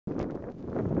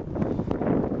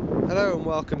Hello and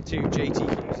welcome to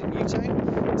JT in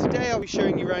Newtown. Today I'll be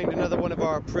showing you around another one of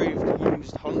our approved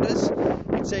used Hondas.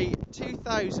 It's a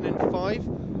 2005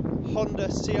 Honda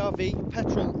CR-V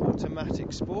petrol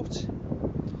automatic sport.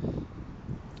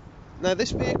 Now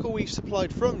this vehicle we've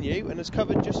supplied from new and has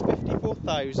covered just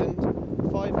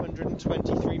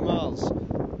 54,523 miles.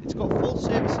 It's got full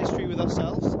service history with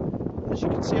ourselves. As you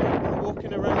can see, I'm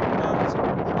walking around the car. It's in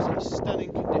absolutely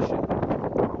stunning condition.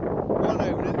 One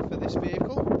owner for this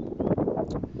vehicle.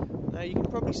 Now you can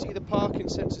probably see the parking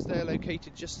sensors there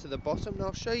located just to the bottom. Now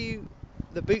I'll show you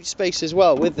the boot space as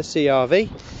well with the CR-V.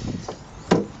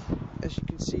 As you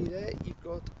can see there, you've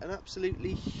got an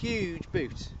absolutely huge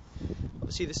boot.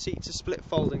 Obviously the seats are split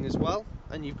folding as well,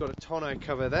 and you've got a tonneau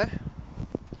cover there.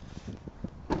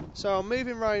 So I'm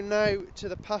moving around now to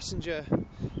the passenger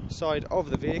side of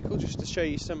the vehicle just to show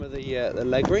you some of the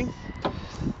legroom.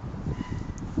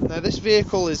 Now this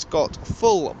vehicle has got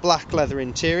full black leather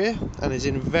interior and is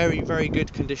in very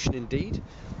good condition indeed.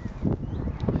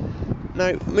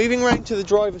 Now moving around to the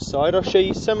driver's side, I'll show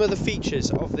you some of the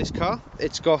features of this car.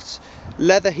 It's got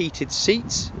leather heated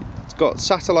seats, it's got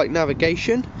satellite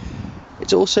navigation,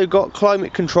 it's also got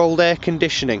climate controlled air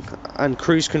conditioning and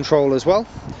cruise control as well.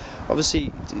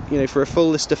 Obviously, you know, for a full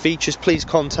list of features, please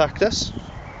contact us.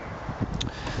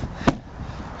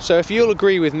 So if you'll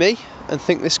agree with me and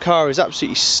think this car is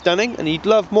absolutely stunning and you'd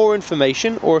love more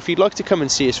information, or if you'd like to come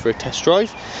and see us for a test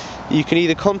drive, you can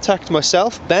either contact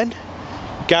myself, Ben,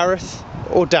 Gareth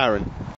or Darren.